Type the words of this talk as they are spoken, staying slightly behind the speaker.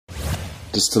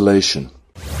Distillation.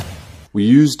 We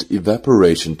used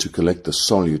evaporation to collect the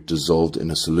solute dissolved in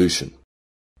a solution.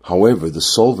 However, the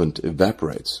solvent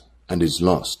evaporates and is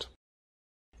lost.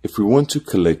 If we want to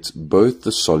collect both the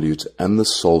solute and the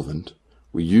solvent,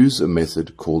 we use a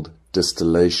method called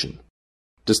distillation.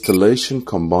 Distillation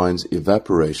combines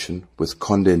evaporation with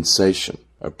condensation,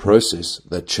 a process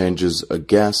that changes a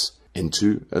gas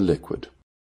into a liquid.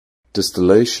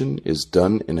 Distillation is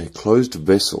done in a closed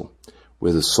vessel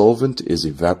where the solvent is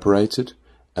evaporated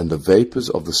and the vapors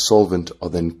of the solvent are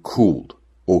then cooled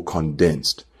or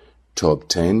condensed to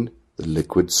obtain the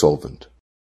liquid solvent.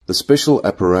 The special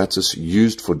apparatus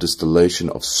used for distillation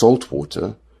of salt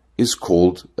water is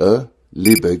called a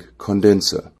Liebig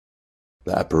Condenser.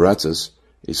 The apparatus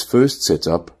is first set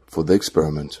up for the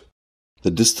experiment.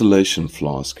 The distillation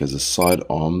flask has a side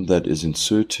arm that is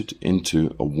inserted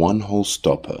into a one-hole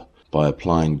stopper by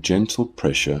applying gentle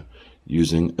pressure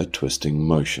using a twisting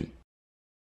motion.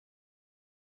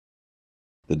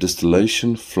 The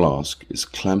distillation flask is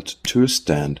clamped to a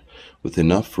stand with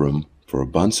enough room for a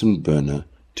Bunsen burner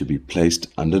to be placed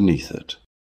underneath it.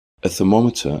 A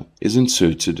thermometer is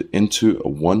inserted into a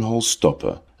one-hole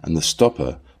stopper and the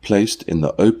stopper placed in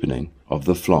the opening of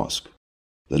the flask.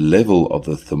 The level of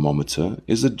the thermometer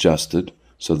is adjusted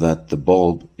so that the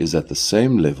bulb is at the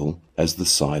same level as the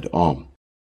side arm.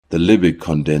 The Liebig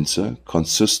condenser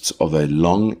consists of a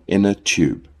long inner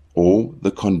tube, or the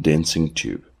condensing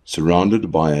tube, surrounded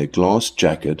by a glass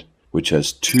jacket which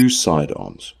has two side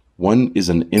arms. One is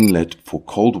an inlet for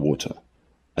cold water,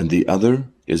 and the other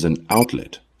is an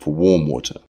outlet for warm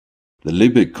water. The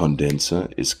Liebig condenser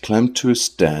is clamped to a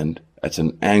stand at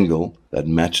an angle that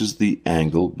matches the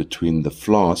angle between the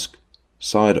flask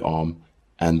side arm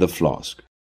and the flask.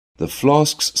 The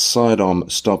flask's sidearm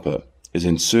stopper is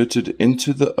inserted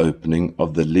into the opening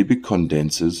of the Libby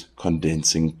condenser's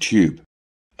condensing tube.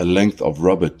 A length of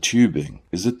rubber tubing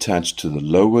is attached to the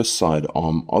lower side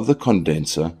arm of the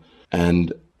condenser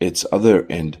and its other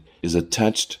end is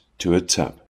attached to a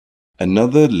tap.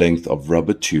 Another length of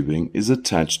rubber tubing is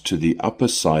attached to the upper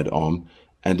side arm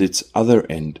and its other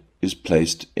end is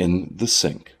placed in the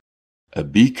sink. A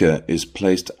beaker is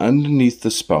placed underneath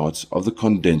the spouts of the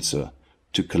condenser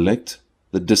to collect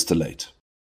the distillate.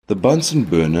 The Bunsen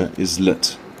burner is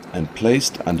lit and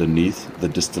placed underneath the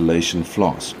distillation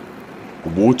flask. The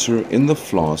water in the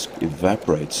flask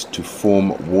evaporates to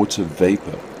form water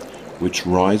vapor, which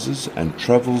rises and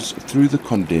travels through the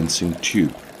condensing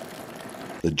tube.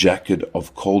 The jacket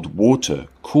of cold water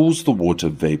cools the water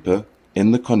vapor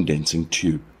in the condensing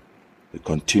tube. The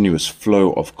continuous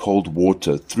flow of cold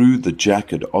water through the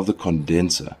jacket of the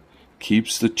condenser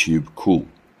keeps the tube cool.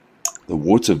 The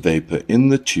water vapor in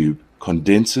the tube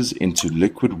condenses into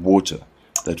liquid water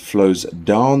that flows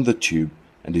down the tube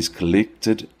and is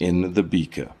collected in the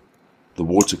beaker. The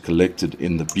water collected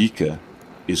in the beaker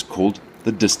is called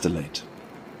the distillate.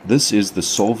 This is the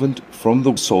solvent from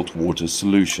the saltwater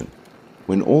solution.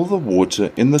 When all the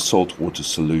water in the saltwater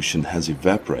solution has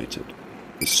evaporated,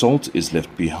 the salt is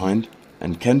left behind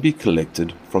and can be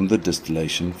collected from the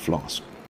distillation flask.